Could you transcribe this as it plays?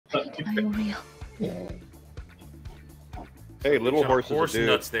Hey, little horse is horse a dude.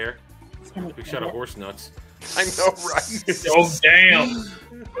 nuts there. Big shot of horse nuts. I know, right? Oh, damn.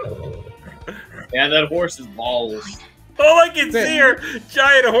 Yeah, that horse is balls. All I can see are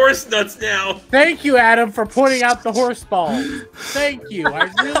giant horse nuts now. Thank you, Adam, for pointing out the horse balls. Thank you.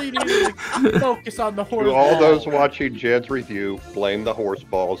 I really needed to focus on the horse To all balls. those watching Jed's review, blame the horse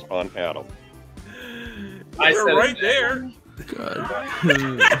balls on Adam. They're right there. God.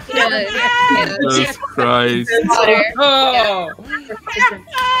 Yeah. Jesus Christ. Oh.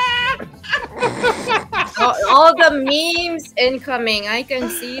 All the memes incoming. I can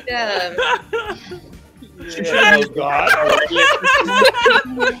see them. Oh, God.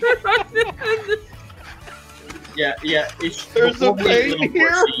 Yeah. There's a pain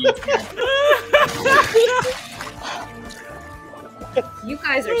here. You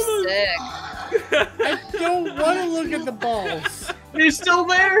guys are sick. I don't want to look at the balls. He's still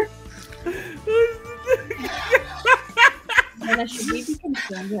there. Should we be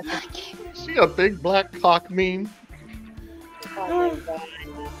concerned with this? See a big black cock meme?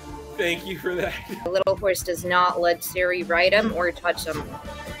 Thank you for that. The little horse does not let Siri ride him or touch him.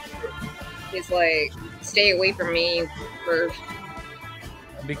 He's like, stay away from me first.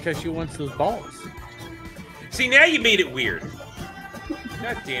 Because she wants those balls. See, now you made it weird.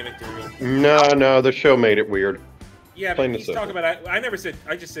 God damn it, Daniel. No, the show made it weird. Yeah, Plain but and he's simple. talking about. I never said.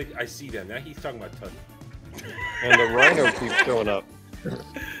 I just said I see them. Now he's talking about touch. And the rhino keeps showing up.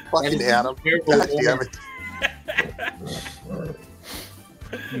 Fucking Adam. God damn it.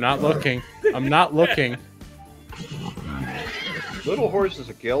 I'm not looking. I'm not looking. Little horse is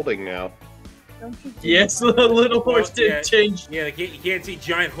a gelding now. Yes, the little horse did change. Yeah, you can't see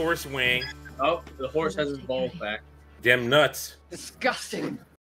giant horse wang. Oh, the horse has his balls back. Them nuts. Disgusting.